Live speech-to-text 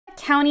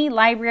County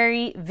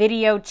Library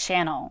video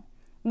channel.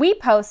 We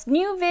post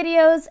new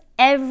videos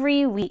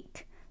every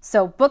week,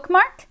 so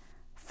bookmark,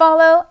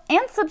 follow,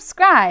 and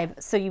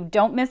subscribe so you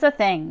don't miss a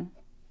thing.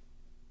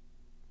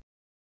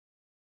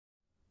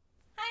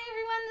 Hi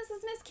everyone, this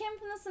is Miss Kim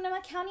from the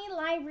Sonoma County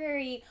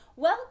Library.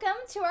 Welcome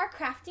to our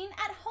Crafting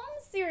at Home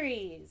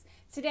series.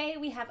 Today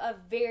we have a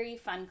very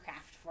fun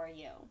craft for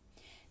you.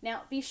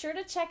 Now, be sure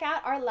to check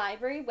out our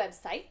library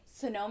website,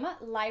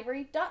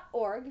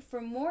 sonomalibrary.org,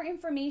 for more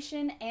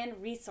information and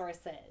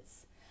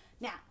resources.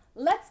 Now,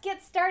 let's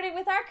get started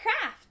with our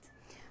craft.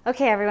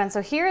 Okay, everyone,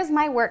 so here is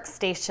my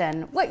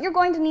workstation. What you're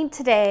going to need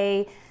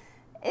today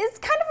is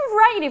kind of a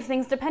variety of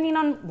things depending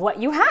on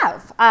what you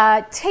have.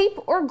 Tape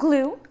or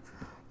glue,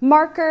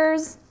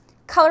 markers,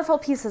 colorful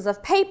pieces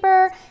of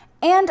paper,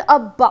 and a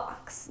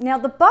box. Now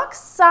the box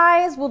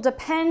size will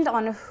depend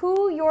on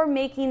who you're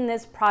making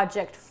this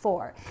project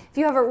for. If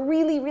you have a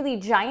really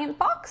giant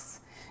box,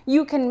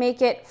 you can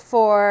make it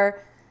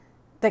for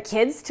the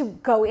kids to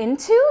go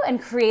into and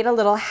create a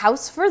little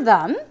house for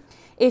them.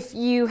 If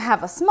you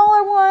have a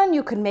smaller one,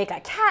 you could make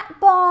a cat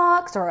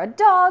box or a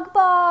dog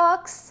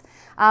box,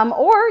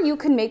 or you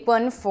can make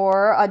one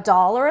for a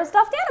doll or a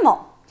stuffed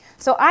animal.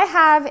 So I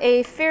have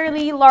a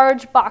fairly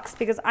large box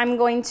because I'm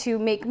going to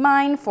make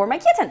mine for my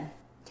kitten.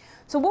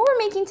 So what we're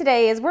making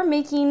today is we're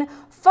making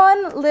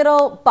fun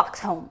little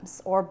box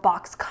homes or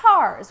box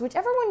cars,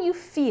 whichever one you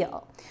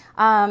feel.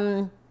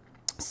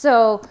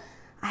 So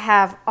I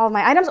have all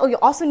my items. Oh, you'll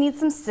also need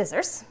some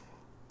scissors.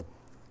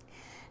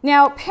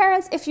 Now,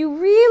 parents, if you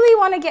really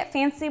want to get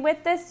fancy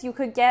with this, you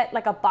could get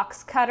like a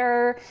box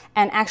cutter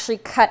and actually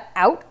cut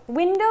out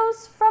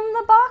windows from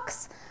the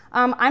box.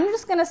 I'm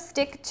just going to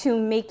stick to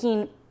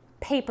making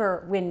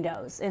paper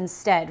windows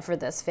instead for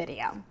this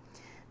video,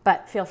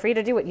 but feel free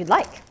to do what you'd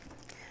like.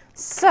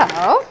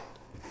 So,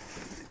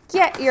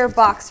 get your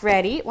box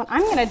ready. What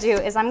I'm going to do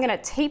is I'm going to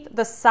tape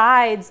the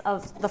sides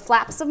of the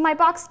flaps of my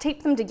box,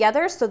 tape them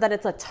together so that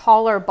it's a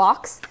taller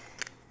box.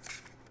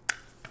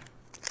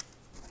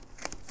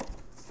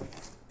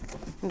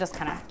 I'm just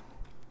kind of,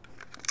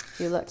 if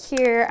you look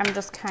here, I'm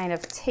just kind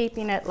of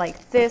taping it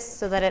like this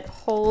so that it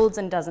holds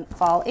and doesn't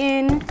fall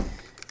in.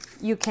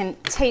 You can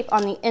tape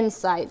on the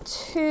inside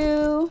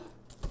too.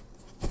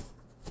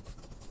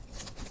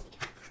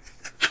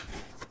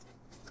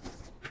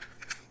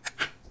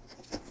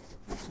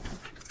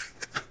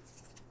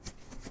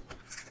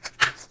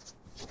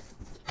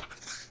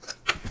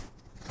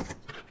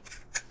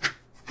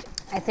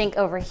 I think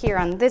over here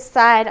on this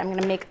side, I'm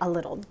going to make a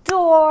little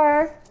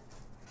door.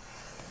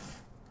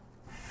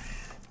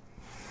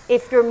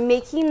 If you're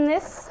making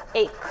this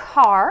a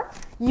car,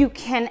 you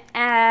can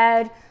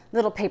add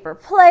little paper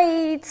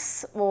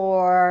plates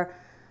or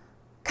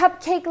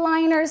cupcake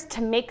liners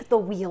to make the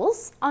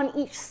wheels on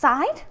each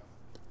side.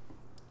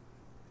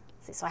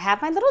 See, so I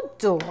have my little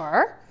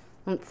door.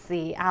 Let's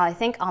see, I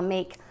think I'll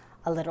make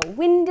a little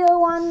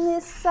window on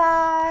this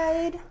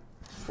side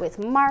with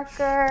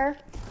marker.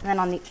 And then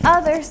on the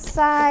other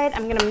side,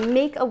 I'm gonna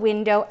make a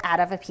window out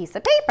of a piece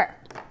of paper.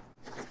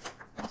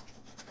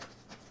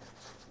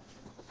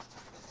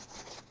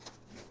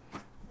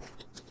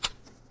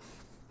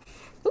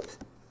 Oops,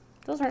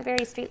 those weren't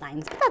very straight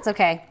lines, but that's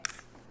okay.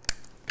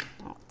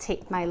 I'll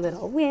take my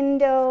little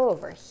window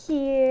over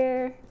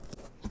here.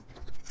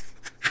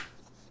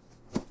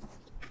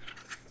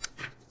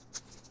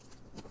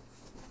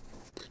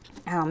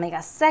 I'll make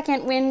a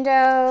second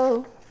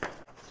window.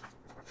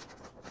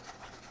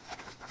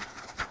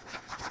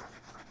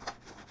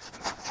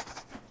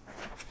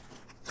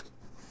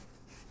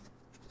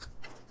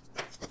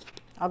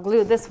 I'll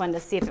glue this one to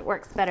see if it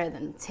works better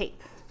than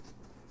tape.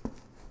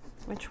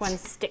 Which one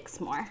sticks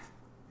more?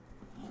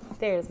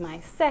 There's my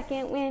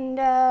second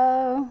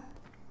window.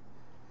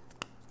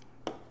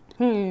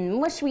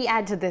 What should we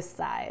add to this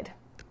side?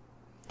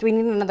 Do we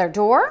need another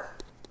door?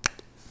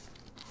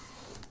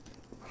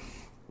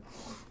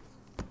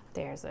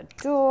 There's a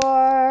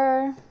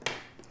door.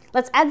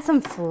 Let's add some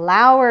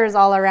flowers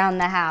all around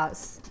the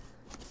house.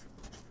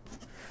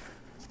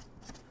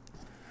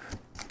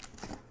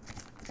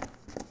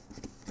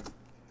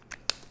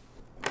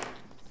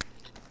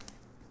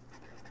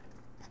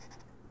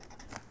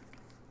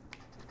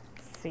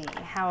 See,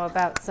 how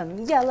about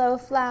some yellow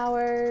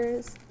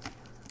flowers?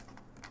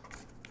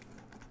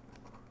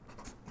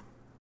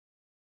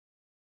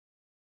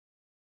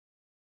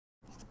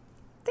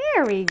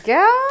 There we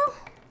go.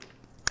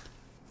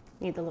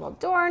 Need the little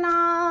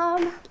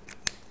doorknob. Let's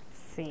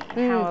see,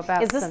 how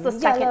about, is this the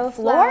second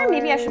floor?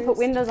 Maybe I should put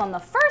windows on the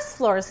first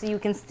floor so you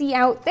can see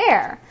out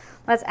there.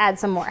 Let's add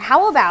some more.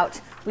 How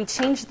about we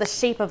change the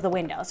shape of the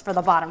windows for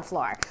the bottom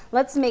floor?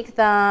 Let's make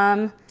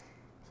them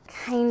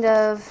kind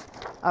of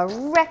a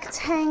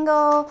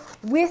rectangle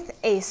with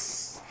a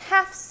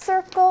half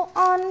circle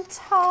on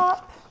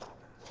top.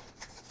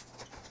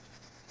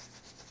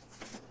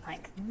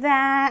 Like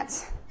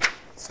that.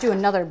 Let's do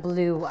another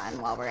blue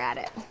one while we're at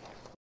it.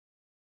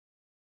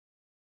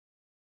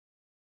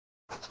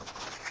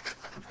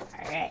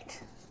 All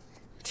right,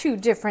 2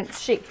 different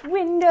shaped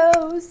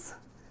windows.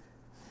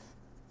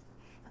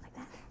 Like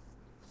that.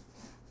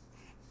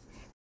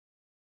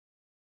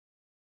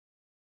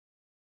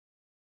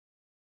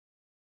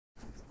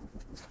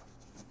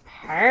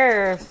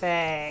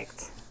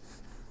 Perfect.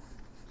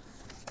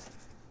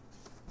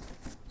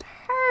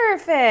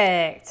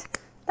 Perfect.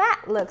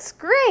 That looks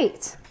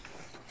great.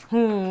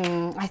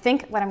 I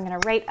think what I'm going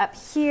to write up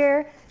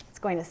here, it's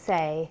going to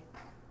say,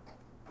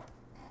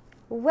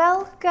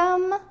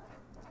 welcome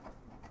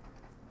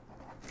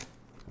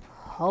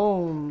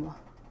home.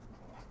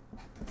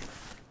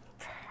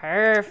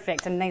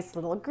 Perfect. A nice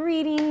little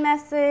greeting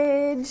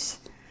message.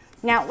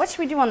 Now, what should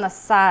we do on the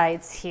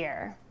sides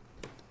here?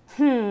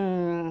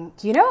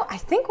 You know, I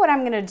think what I'm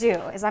going to do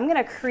is I'm going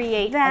to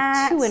create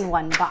a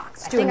two-in-one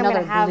box. I think I'm going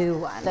to have blue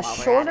one the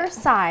shorter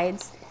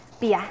sides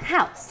be a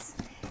house,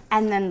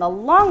 and then the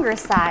longer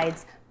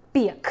sides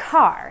be a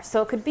car.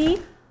 So it could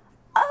be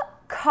a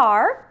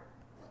car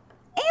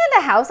and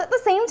a house at the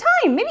same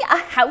time. Maybe a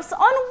house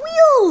on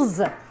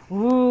wheels.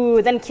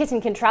 Ooh, then Kitten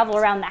can travel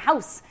around the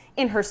house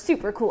in her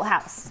super cool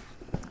house.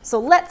 So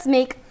let's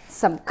make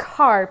some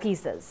car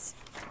pieces.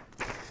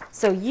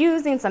 So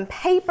using some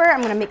paper,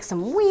 I'm going to make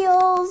some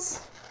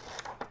wheels.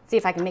 See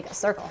if I can make a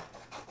circle.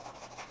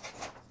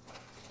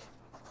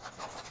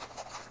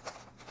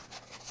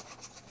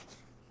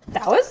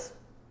 That was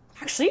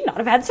actually not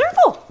a bad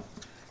circle.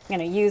 I'm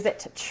going to use it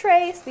to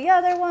trace the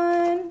other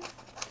one.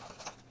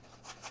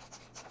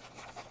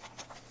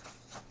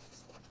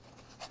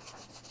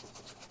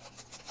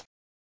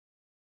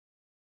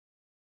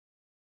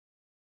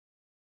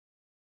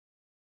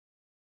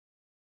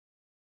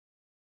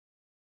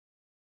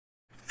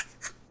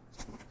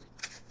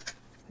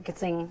 We could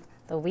sing,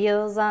 the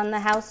wheels on the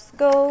house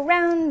go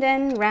round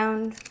and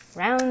round,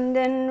 round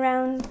and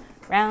round,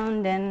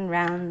 round and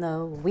round.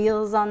 The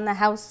wheels on the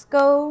house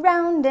go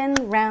round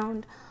and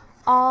round,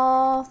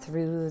 all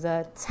through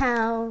the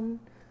town.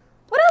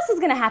 What else is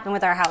going to happen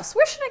with our house?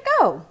 Where should it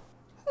go?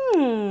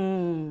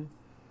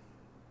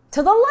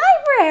 To the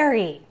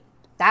library.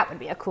 That would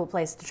be a cool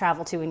place to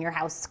travel to in your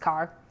house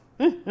car.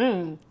 What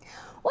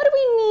do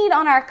we need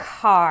on our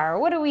car?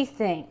 What do we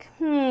think?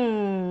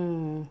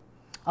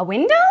 A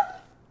window?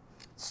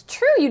 It's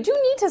true, you do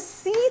need to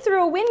see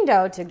through a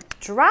window to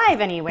drive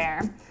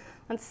anywhere.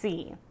 Let's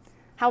see.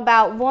 How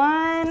about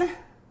one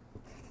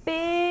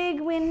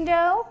big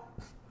window?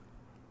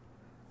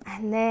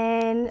 And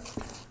then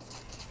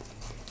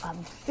a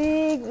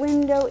big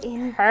window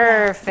in.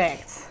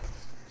 Perfect.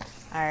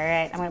 All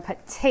right, I'm gonna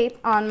put tape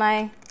on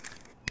my,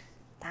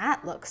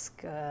 that looks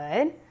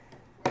good.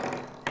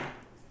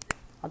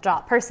 I'll draw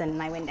a person in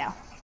my window.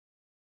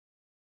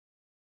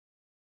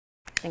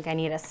 I think I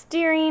need a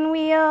steering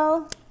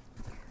wheel.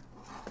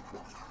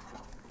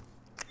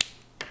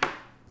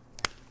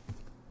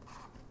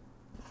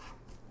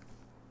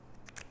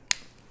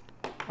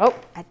 Oh,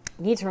 I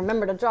need to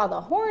remember to draw the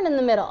horn in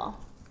the middle.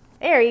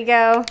 There you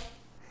go.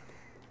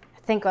 I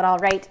think what I'll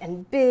write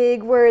in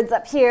big words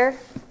up here.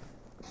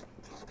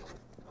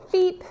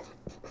 Beep,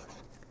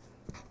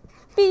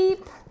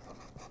 beep,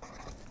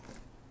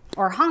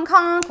 or honk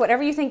honk,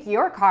 whatever you think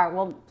your car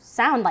will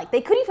sound like.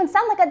 They could even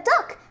sound like a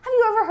duck. Have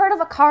you ever heard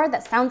of a car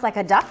that sounds like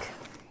a duck?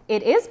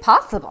 It is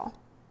possible.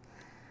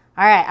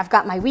 All right, I've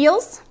got my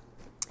wheels.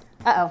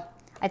 Uh-oh,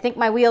 I think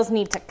my wheels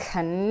need to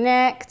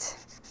connect.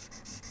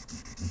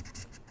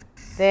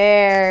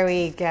 There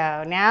we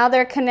go. Now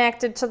they're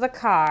connected to the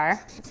car.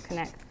 Let's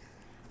connect.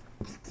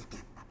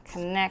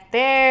 Connect.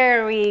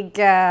 There we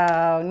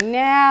go.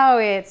 Now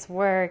it's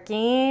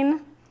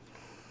working.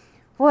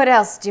 What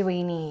else do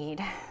we need?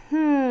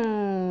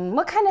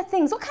 What kind of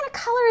things? What kind of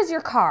color is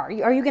your car?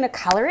 Are you going to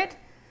color it?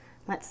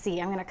 Let's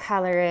see. I'm going to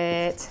color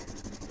it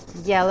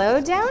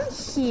yellow down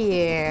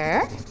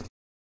here.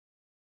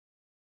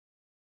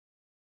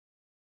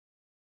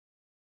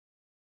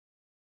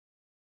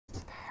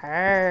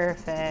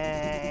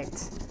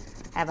 Perfect.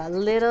 I have a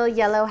little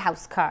yellow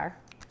house car.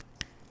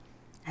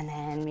 And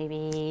then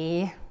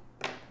maybe,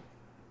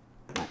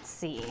 let's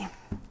see.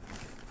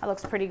 That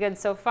looks pretty good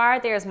so far.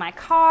 There's my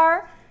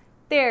car.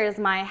 There's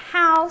my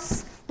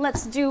house.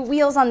 Let's do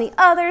wheels on the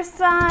other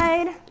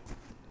side.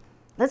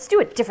 Let's do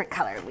a different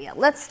colored wheel.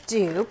 Let's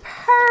do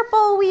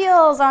purple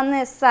wheels on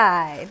this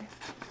side.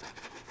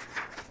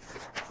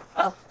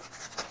 Oh.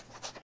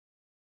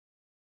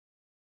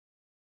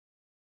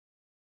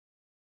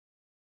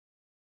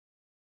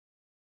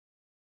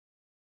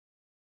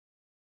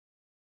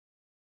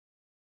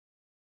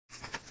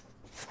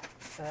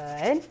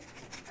 Good.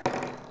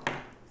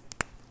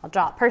 I'll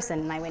draw a person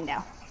in my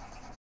window.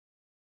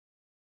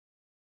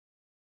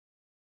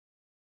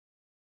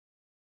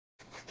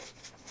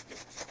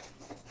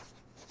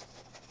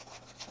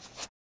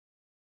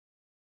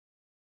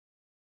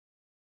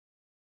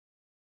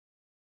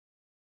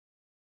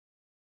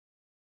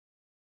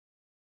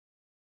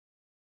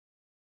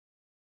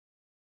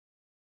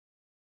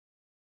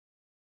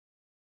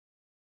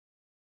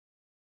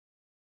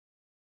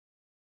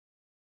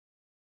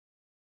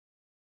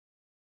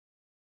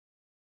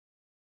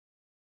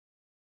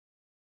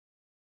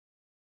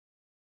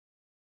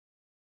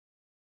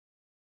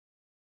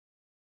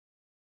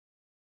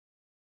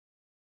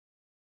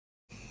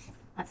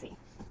 Let's see.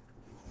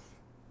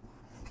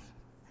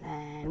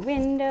 And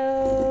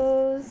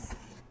windows.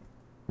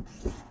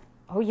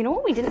 Oh Oh, you know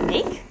what we didn't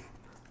make?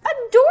 A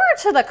door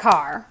to the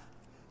car.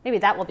 Maybe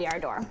that will be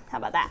our door. How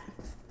about that?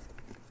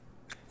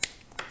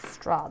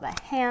 Draw the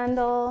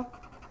handle.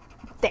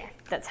 There,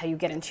 that's how you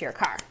get into your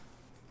car.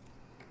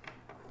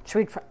 Should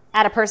we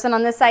add a person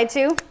on this side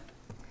too?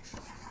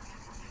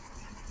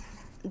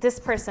 This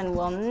person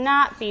will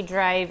not be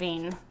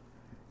driving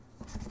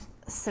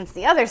since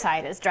the other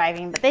side is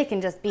driving, but they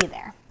can just be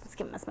there. Let's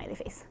give them a smiley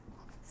face.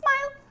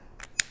 Smile.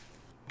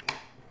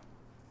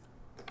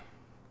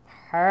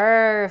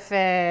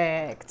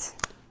 Perfect.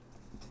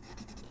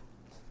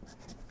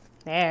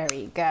 There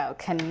we go,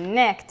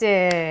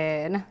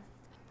 connected.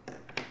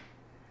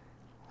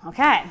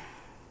 Okay,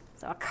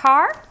 so a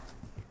car,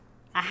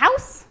 a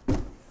house,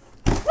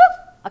 whoop,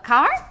 a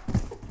car,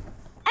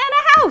 and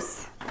a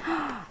house.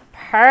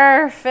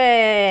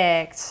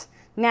 Perfect.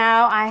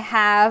 Now I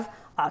have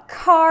a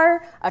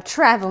car, a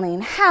traveling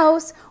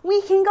house.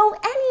 We can go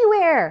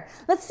anywhere.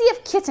 Let's see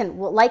if Kitten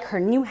will like her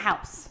new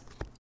house.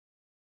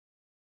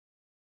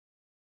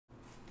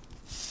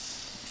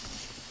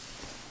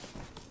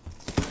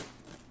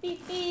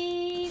 Beep,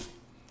 beep,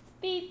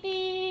 beep,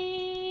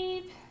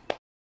 beep.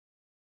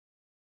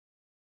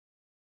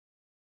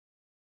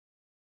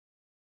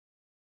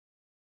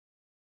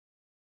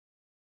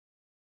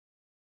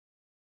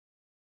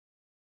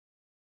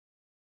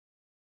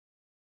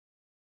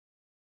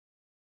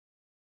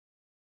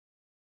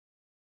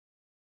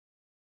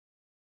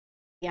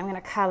 I'm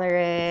gonna color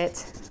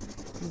it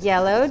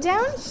yellow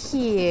down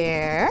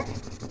here.